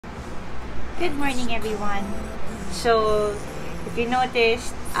Good morning everyone! So, if you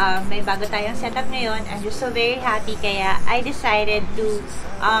noticed, may bago tayong setup ngayon. I'm just so very happy kaya I decided to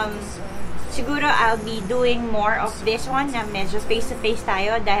siguro I'll be doing more of this one na medyo face-to-face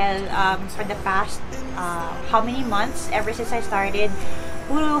tayo dahil for the past how many months ever since I started,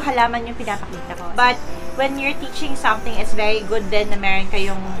 puro halaman yung pinapakita ko. But when you're teaching something, it's very good din na meron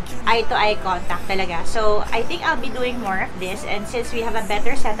kayong eye-to-eye contact talaga. So, I think I'll be doing more of this, and since we have a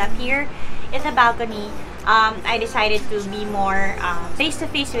better setup here in the balcony, I decided to be more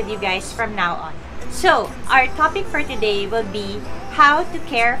face-to-face with you guys from now on. So, our topic for today will be how to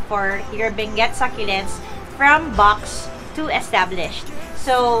care for your Benguet succulents from box to established.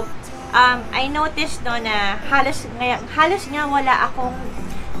 So, I noticed no na halos nga wala akong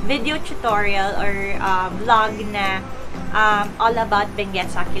video tutorial or vlog na all about Benguet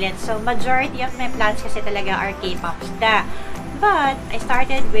succulents. So, majority of my plants kasi talaga are K-pops na. But, I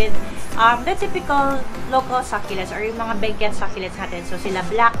started with the typical local succulents or yung mga Benguet succulents natin. So, sila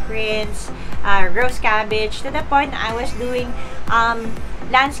black prince, rose cabbage, to the point I was doing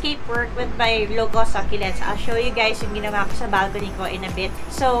landscape work with my local succulents. I'll show you guys yung ginawa ko sa balcony ko in a bit.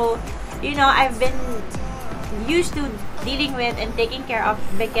 So, you know, I've been used to dealing with and taking care of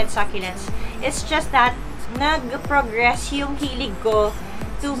Benguet succulents. It's just that nag-progress yung hilig ko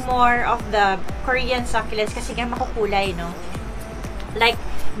to more of the Korean succulents kasi nga makukulay, no? Like,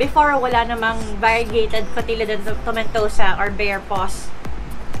 before, wala namang variegated cotyledon tomentosa or bear paws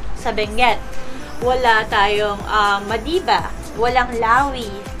sa Benguet. Wala tayong madiba, walang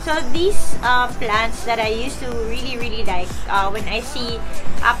lawi. So, these plants that I used to really like, when I see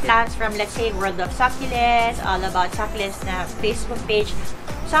plants from, let's say, World of Succulents, All About Succulents na Facebook page,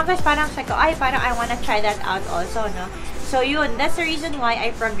 sometimes parang sa ko, ay, parang I wanna try that out also, no? So, yun, that's the reason why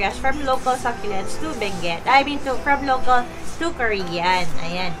I progressed from local succulents to Benguet. I mean, from local to Korean.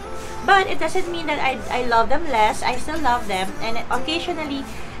 Ayan. But it doesn't mean that I love them less. I still love them. And occasionally,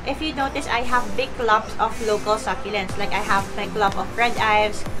 if you notice, I have big clumps of local succulents. Like, I have my clump of red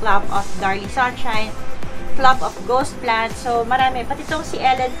ives, clump of Darly Sunshine, clump of ghost plants. So, marami. Pati itong si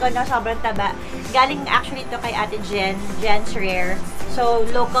Ellen ko na sobrang taba. Galing actually to kay Ate Jen. Jen's Rare. So,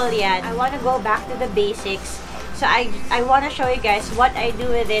 local yan. I wanna go back to the basics. So, I wanna show you guys what I do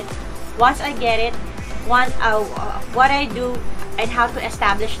with it once I get it. What I do and how to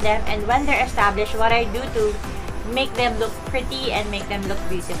establish them, and when they're established, what I do to make them look pretty and make them look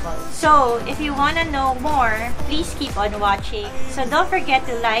beautiful. So, if you want to know more, please keep on watching. So, don't forget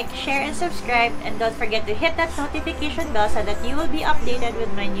to like, share, and subscribe, and don't forget to hit that notification bell so that you will be updated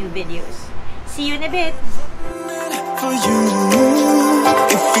with my new videos. See you in a bit! For you,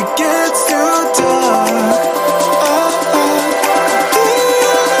 if it gets too dark,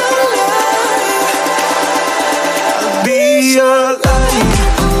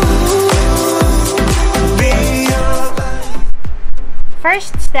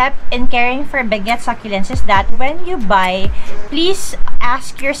 First step in caring for Benguet succulents is that when you buy, please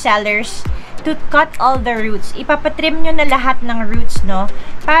ask your sellers to cut all the roots. Ipapatrim nyo na lahat ng roots, no?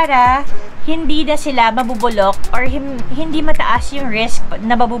 Para hindi na sila mabubulok or hindi mataas yung risk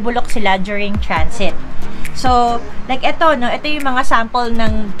na mabubulok sila during transit. So, like ito, no? Ito yung mga sample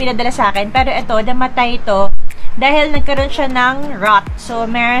ng pinadala sa akin. Pero ito, namatay ito dahil nagkaroon siya ng rot. So,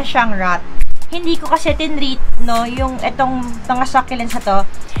 meron siyang rot. Hindi ko kasi tinreat, no, yung itong mga succulents na to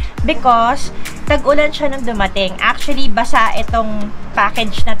because tag-ulan siya nung dumating. Actually, basa itong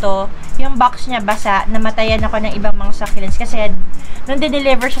package na to. Yung box niya basa. Namatayan ako ng ibang mga succulents kasi nung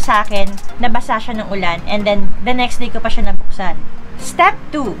dineliver siya sa akin, nabasa siya ng ulan, and then the next day ko pa siya nabuksan. Step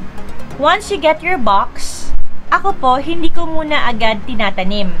 2. Once you get your box, ako po, hindi ko muna agad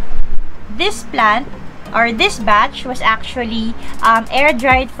tinatanim. This plant or this batch was actually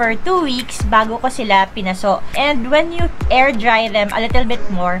air-dried for 2 weeks bago ko sila pinaso. And when you air-dry them a little bit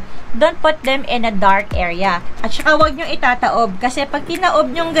more, don't put them in a dark area. At saka huwag nyo itataob kasi pag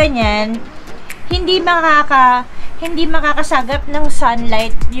tinaob nyo ganyan, hindi makakasagap ng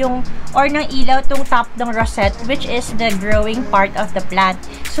sunlight yung or ng ilaw tong top ng rosette, which is the growing part of the plant.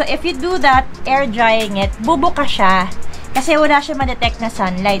 So if you do that, air-drying it, bubuka siya kasi wala siya ma-detect na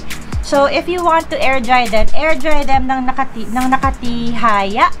sunlight. So, if you want to air dry them ng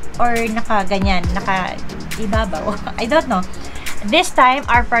nakatihaya or nakaganyan, naka-ibabaw. I don't know. This time,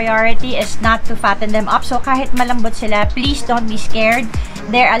 our priority is not to fatten them up. So, kahit malambot sila, please don't be scared.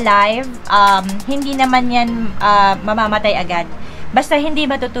 They're alive. Hindi naman yan mamamatay agad. Basta hindi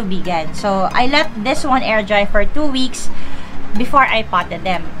matutubigan. So, I let this one air dry for 2 weeks before I potted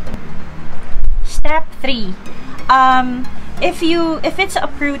them. Step 3. If it's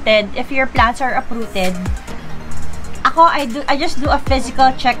uprooted, if your plants are uprooted, ako, I just do a physical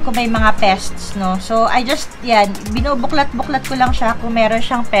check kung may mga pests, no? So, yan, binubuklat-buklat ko lang siya kung meron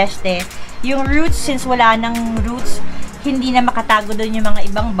siyang peste. Yung roots, since wala nang roots, hindi na makatago doon yung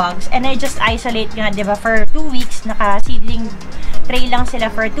mga ibang bugs. And I just isolate nga, diba, for 2 weeks. Naka-seedling tray lang sila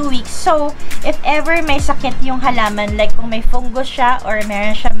for 2 weeks. So, if ever may sakit yung halaman, like kung may fungus siya or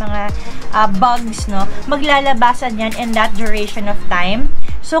meron siya mga bugs, no, maglalabasan yan in that duration of time.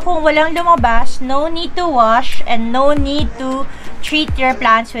 So, kung walang lumabas, no need to wash and no need to treat your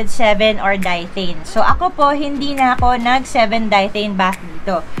plants with 7 or diethane. So, ako po, hindi na ako nag-7 diethane bath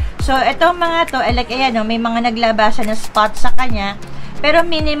dito. So, itong mga to, like, ayan, no, may mga naglabasan na spot sa kanya. Pero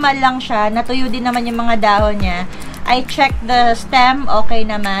minimal lang siya. Natuyo din naman yung mga dahon niya. I checked the stem, okay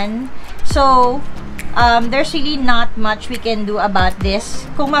naman. So, there's really not much we can do about this.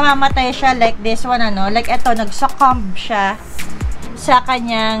 Kung mamamatay siya, like this one, ano, like ito, nag-succumb siya sa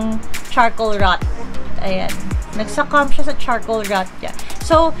kanyang charcoal rot. Ayan. Nag-succumb siya sa charcoal rot niya.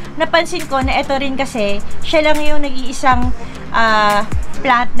 So, napansin ko na ito rin kasi, siya lang yung nag-iisang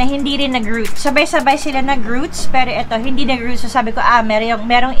plant na hindi rin nag-root. Sabay-sabay sila nag-roots, pero ito, hindi nag-roots. So, sabi ko,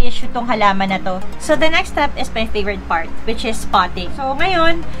 merong issue tong halaman na to. So, the next step is my favorite part, which is potting. So,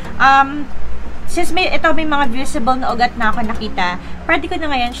 ngayon, since may mga visible na ugat na ako nakita, pwede ko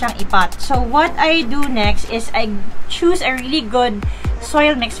na ngayon siyang ipot. So, what I do next is I choose a really good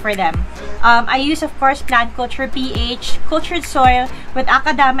soil mix for them. I use, of course, plant culture PH, cultured soil with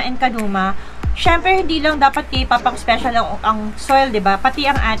akadama and kanuma. Siyempre, hindi lang dapat K-pop ang special ang soil, diba? Pati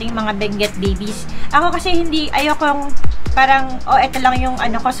ang ating mga Benguet babies. Ako kasi ayokong parang, ito lang yung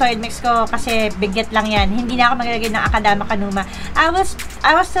soil mix ko kasi Benguet lang yan. Hindi na ako maglagay ng akadama kanuma. I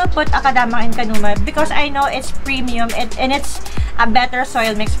will still put akadama and kanuma because I know it's premium and it's a better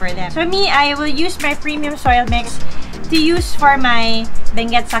soil mix for them. So me, I will use my premium soil mix to use for my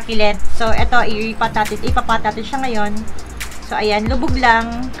Benguet succulent. So, ito, ipapat natin siya ngayon. So, ayan, lubog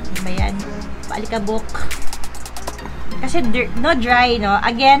lang. Ayan, alikabok. Kasi no dry, no?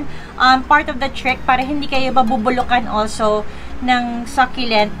 Again, part of the trick para hindi kayo mabubulukan also ng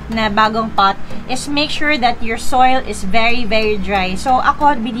succulent na bagong pot is make sure that your soil is very, very dry. So,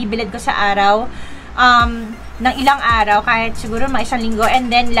 ako, binibilad ko sa araw ng ilang araw, kahit siguro mga 1 linggo, and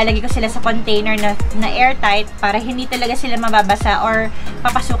then lalagay ko sila sa container na airtight para hindi talaga sila mababasa or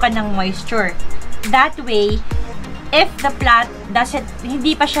papasukan ng moisture. That way, if the plant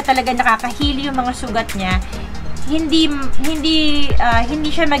hindi pa siya talaga nakakahili yung mga sugat niya, hindi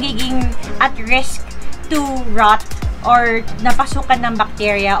siya magiging at risk to rot or napasukan ng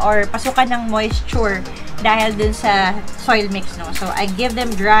bacteria or pasukan ng moisture dahil dun sa soil mix, no? So, I give them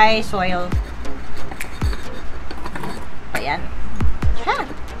dry soil. Ayan.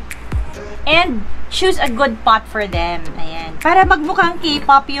 And choose a good pot for them. Ayan. Para magmukhang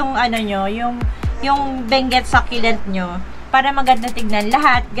K-pop yung yung Benguet succulent nyo, para maganda tignan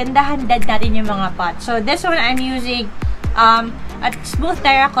lahat, gandahan natin yung mga pot. So, this one I'm using a smooth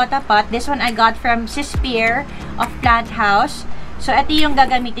terracotta pot. This one I got from Sispier of Plant House. So, ito yung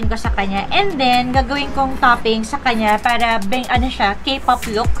gagamitin ko sa kanya. And then, gagawin kong topping sa kanya para siya, K-pop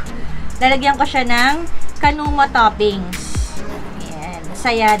look. Lalagyan ko siya ng kanuma toppings. Ayan.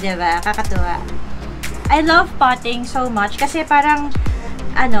 Saya, diba? Kakatuwa. I love potting so much kasi parang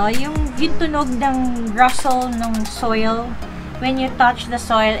yung tunog ng rustle ng soil when you touch the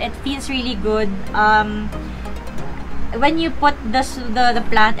soil, it feels really good. When you put the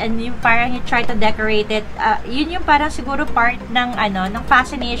plant and parang you try to decorate it, yun yung parang siguro part ng ng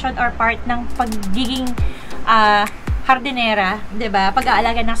fascination or part ng pagiging hardinera, 'di ba?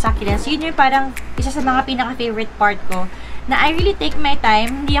 Pag-aalaga ng succulents, yun yung parang isa sa mga pinaka-favorite part ko. Na I really take my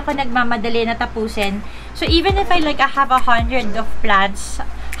time, hindi ako nagmamadali na tapusin. So even if I have 100 of plants,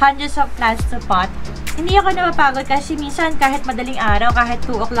 hundreds of plants to pot, hindi ako napapagod kasi minsan kahit madaling araw, kahit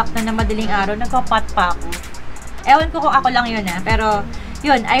 2 o'clock na madaling araw, nagpo-pot pa ako. Ewan ko kung ako lang yun pero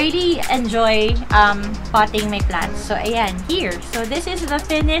yun, I really enjoy potting my plants. So ayan, here. So this is the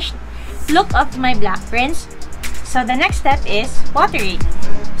finished look of my Black Prince. So the next step is watering.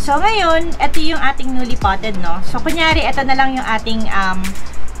 So ngayon, ito yung ating newly potted, no? So kunyari, ito na lang yung ating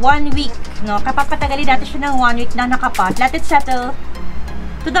 1 week, no? Kapag patagalin natin siya ng 1 week na nakapot, let it settle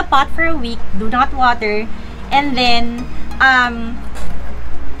to the pot for a week, do not water, and then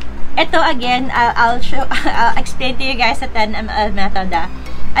ito again, I'll explain to you guys the 10 ml method.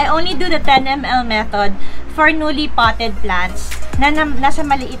 I only do the 10 ml method for newly potted plants na nasa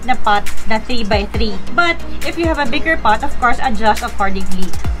maliit na pot na 3x3. But if you have a bigger pot, of course, adjust accordingly.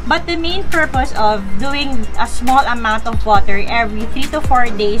 But the main purpose of doing a small amount of water every 3 to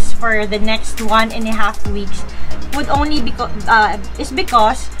 4 days for the next 1.5 weeks would only is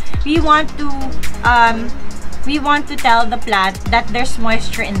because we want to we want to tell the plant that there's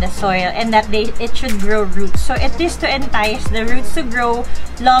moisture in the soil and that it should grow roots. So it is to entice the roots to grow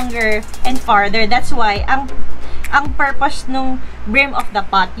longer and farther. That's why ang purpose nung brim of the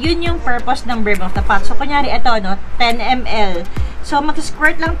pot, yun yung purpose ng brim of the pot. So kunyari ito, no, 10 ml. So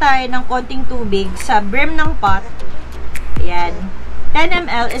mag-squirt lang tayo ng konting tubig sa brim ng pot. Ayan. 10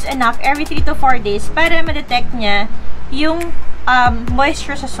 ml is enough every 3 to 4 days para ma-detect niya yung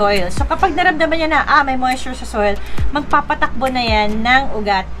moisture sa soil. So, kapag naramdaman niya na, may moisture sa soil, magpapatakbo na yan ng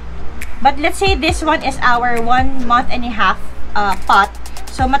ugat. But let's say this one is our 1.5 months pot.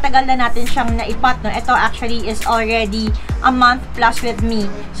 So, matagal na natin siyang naipot, no? Ito actually is already a month plus with me.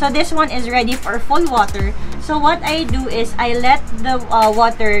 So, this one is ready for full water. So, what I do is, I let the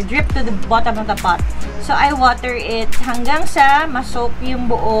water drip to the bottom of the pot. So, I water it hanggang sa ma-soak yung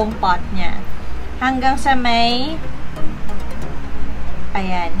buong pot niya. Hanggang sa may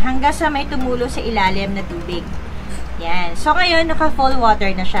hanggang sa may tumulo sa ilalim na tubig. Yan. So, ngayon, naka-full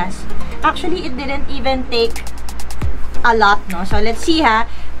water na siya. Actually, it didn't even take a lot, no? So, let's see, ha.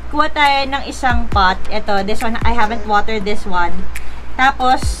 Kuha tayo ng isang pot. Ito, this one, I haven't watered this one.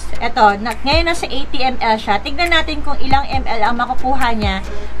 Tapos, ito, ngayon nasa 80 ml siya. Tignan natin kung ilang ml ang makukuha niya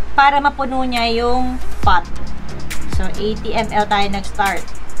para mapuno niya yung pot. So, 80 ml tayo nag-start.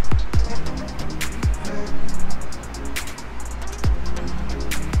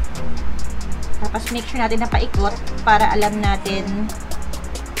 Tapos, make sure natin na paikot para alam natin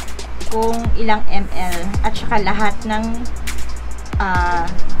kung ilang ml. At saka lahat ng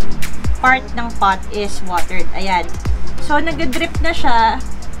part ng pot is watered. Ayan. So, nag-drip na siya.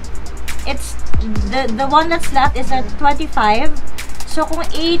 It's, the one that's left is at 25. So, kung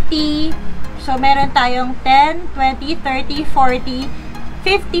 80, so, meron tayong 10, 20, 30, 40,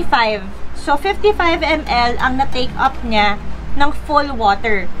 55. So, 55 ml ang na-take up niya ng full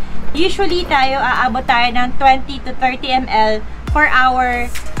water. Usually, aabot tayo ng 20 to 30 ml for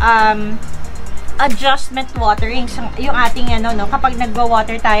our adjustment watering. So, yung ating kapag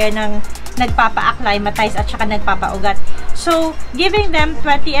nagwa-water tayo ng nagpapa-acclimatize at saka nagpapaugat. So, giving them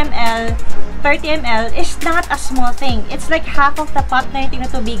 20 ml, 30 ml is not a small thing. It's like half of the pot na yung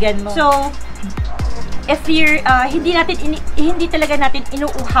tinutubigan mo. So, if you're, hindi talaga natin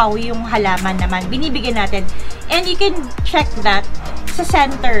inuuhaw yung halaman naman. Binibigyan natin. And you can check that sa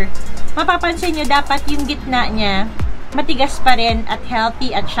center. Mapapansin nyo, dapat yung gitna niya matigas pa rin at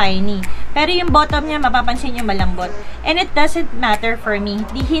healthy at shiny. Pero yung bottom niya, mapapansin nyo malambot. And it doesn't matter for me.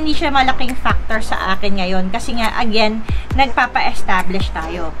 Hindi siya malaking factor sa akin ngayon. Kasi nga, again, nagpapa-establish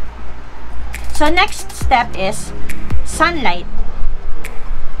tayo. So, next step is sunlight.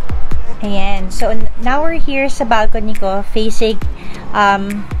 Ayan. So, now we're here sa balcony ko, facing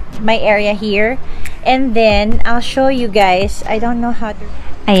my area here. And then, I'll show you guys. I don't know how to...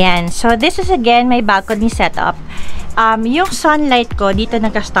 Ayan. So, this is again my balcony setup. Yung sunlight ko, dito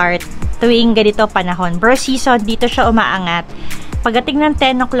nagka-start tuwing ganito panahon. Burst season, dito siya umaangat. Pagdating ng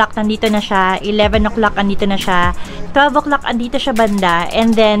 10 o'clock, nandito na siya. 11 o'clock, andito na siya. 12 o'clock, andito siya banda.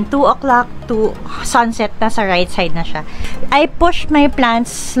 And then, 2 o'clock to sunset, nasa right side na siya. I push my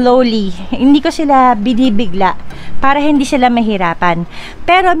plants slowly. Hindi ko sila binibigla para hindi sila mahirapan.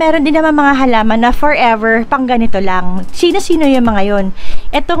 Pero, meron din naman mga halaman na forever, pang ganito lang. Sino-sino yung mga yon?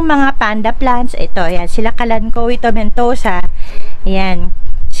 Itong mga panda plants, ito, yan. Sila Kalanchoe tomentosa. Yan.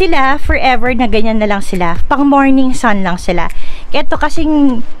 Sila, forever na ganyan na lang sila. Pang morning sun lang sila. Ito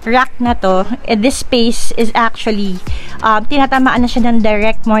kasing rack na to, this space is actually, tinatamaan na siya ng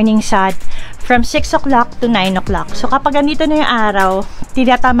direct morning sun from 6 o'clock to 9 o'clock. So, kapag nandito na yung araw,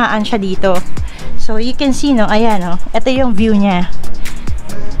 tinatamaan siya dito. So, you can see, no? Ayan, no? Ito yung view niya.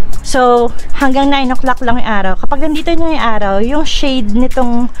 So, hanggang 9 o'clock lang yung araw. Kapag nandito na yung araw, yung shade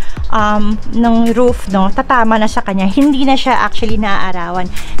nitong ng roof, no, tatama na sa kanya. Hindi na siya actually naaarawan.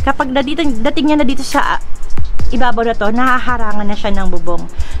 Kapag dating niya na dito sa ibabaw na to, nahaharangan na siya ng bubong.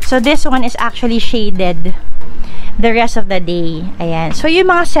 So, this one is actually shaded the rest of the day. Ayan. So,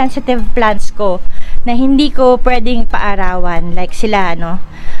 yung mga sensitive plants ko na hindi ko pwedeng paarawan, like sila, no,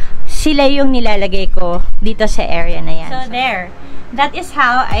 sila yung nilalagay ko dito sa area na yan. So, there. That is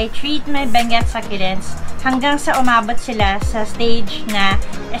how I treat my Benguet Succulents hanggang sa umabot sila sa stage na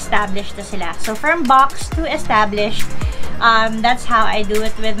established na sila. So, from box to established, that's how I do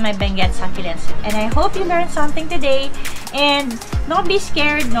it with my Benguet Succulents. And I hope you learned something today. And don't be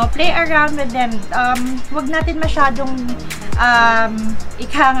scared, no? Play around with them. Wag natin masyadong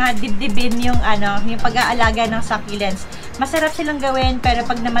dibdibin yung pag-aalaga ng succulents. Masarap silang gawin, pero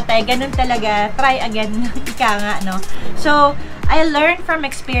pag namatay, ganun talaga. Try again, no? So, I learned from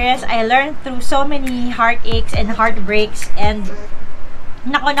experience. I learned through so many heartaches and heartbreaks. And,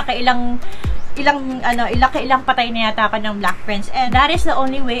 nakailang ilang patay na yata ako ng black prints. And that is the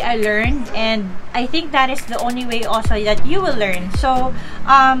only way I learned, and I think that is the only way also that you will learn. So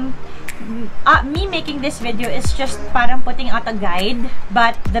me making this video is just parang putting out a guide,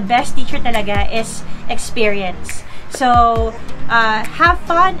 but the best teacher talaga is experience. So have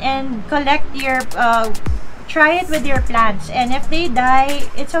fun and collect your try it with your plants, and if they die,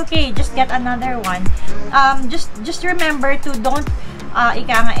 it's okay, just get another one. Just remember to don't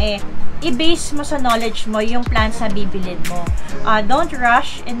i-base mo sa knowledge mo yung plants na bibilin mo. Don't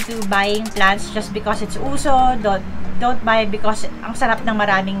rush into buying plants just because it's uso. Don't buy because ang sarap ng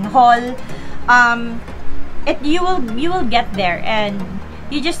maraming haul. You will get there, and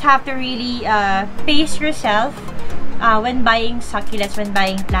you just have to really pace yourself when buying succulents, when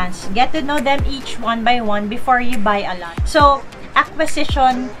buying plants. Get to know them each one by one before you buy a lot. So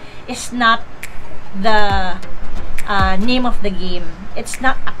acquisition is not the name of the game. It's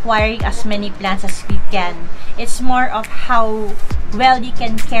not acquiring as many plants as you can. It's more of how well you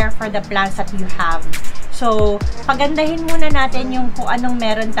can care for the plants that you have. So pagandahin muna natin yung kung anong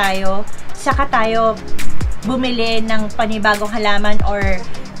meron tayo, saka tayo bumili ng panibagong halaman or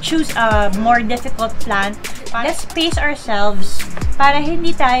choose a more difficult plant. Let's pace ourselves para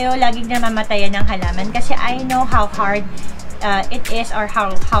hindi tayo laging namamatayan ng halaman, kasi I know how hard it is, or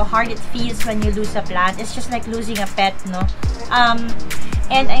how hard it feels when you lose a plant. It's just like losing a pet, no?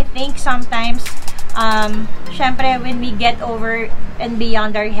 And I think sometimes syempre when we get over and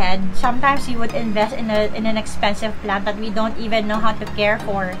beyond our head, sometimes we would invest in an expensive plant that we don't even know how to care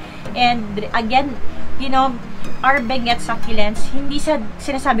for. And again, you know, our Benguet Succulents, hindi sa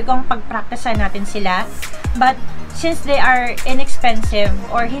sinasabi kong pagpraktisan natin sila, but since they are inexpensive,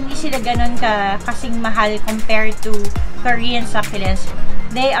 or hindi sila ganun kasing mahal compared to Korean succulents,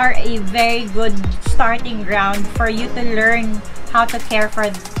 they are a very good starting ground for you to learn how to care for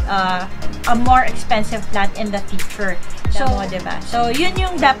a more expensive plant in the future. So, diba? So, yun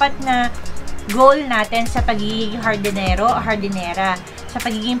yung dapat na goal natin sa pagiging hardinero o hardinera, sa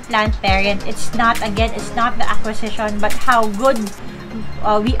pagiging plant parent. It's not the acquisition, but how good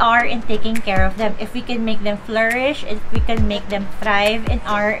we are in taking care of them. If we can make them flourish, if we can make them thrive in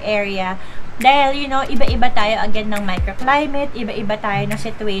our area. Dahil, you know, iba-iba tayo again ng microclimate, iba-iba tayo ng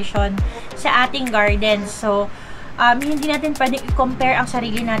situation sa ating garden. So, hindi natin pwedeng i-compare ang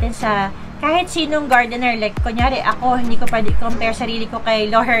sarili natin sa kahit sinong gardener. Like, kunyari, ako, hindi ko pwede compare sarili ko kay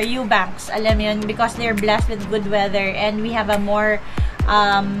Laura Eubanks. Alam mo yun, because they're blessed with good weather, and we have a more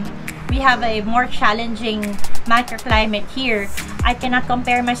challenging microclimate here. I cannot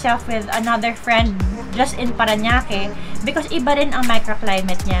compare myself with another friend just in Parañaque because iba rin ang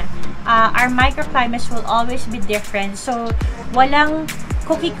microclimate niya. Our microclimates will always be different. So, walang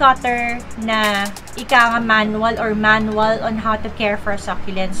cookie cutter na manual on how to care for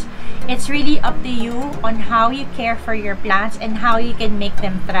succulents. It's really up to you on how you care for your plants and how you can make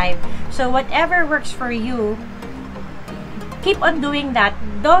them thrive. So, whatever works for you, keep on doing that.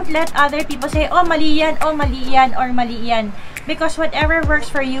 Don't let other people say, oh, mali yan, or mali yan. Because whatever works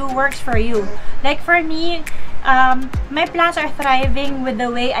for you, works for you. Like for me, my plants are thriving with the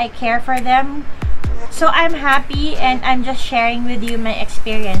way I care for them. So I'm happy, and I'm just sharing with you my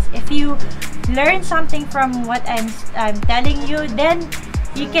experience. If you learn something from what I'm telling you, then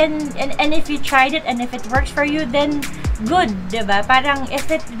you can, and if you tried it and if it works for you, then good, diba? Parang if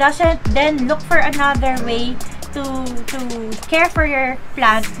it doesn't, then look for another way to care for your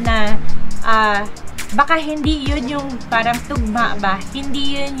plant na baka hindi yun yung parang tugma ba,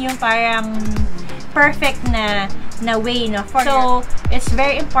 hindi yun yung parang perfect na way, no? So it's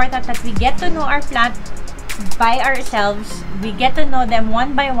very important that we get to know our plant by ourselves. We get to know them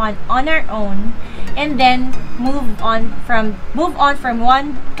one by one on our own, and then move on from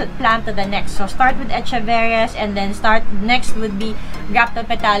one plant to the next. So start with Echeverias, and then next would be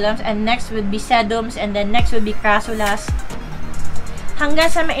Graptopetalums, and next would be Sedums, and then next would be Crassulas,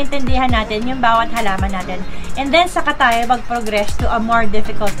 hanggang sa maintindihan natin yung bawat halaman natin. And then saka tayo mag-progress to a more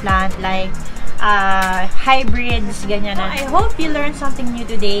difficult plant like hybrids, ganyan na. I hope you learned something new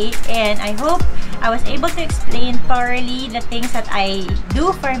today, and I hope I was able to explain thoroughly the things that I do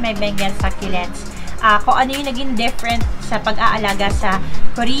for my Benguet Succulents. Kung ano yung naging different sa pag-aalaga sa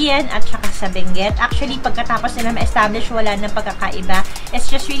Korean at saka sa Benguet. Actually, pagkatapos nila ma-establish, wala ng pagkakaiba. It's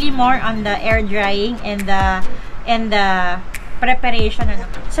just really more on the air drying and the preparation.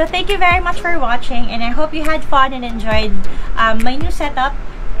 So, thank you very much for watching, and I hope you had fun and enjoyed my new setup.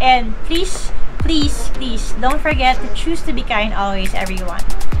 And please, don't forget to choose to be kind always, everyone.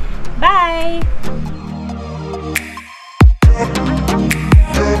 Bye!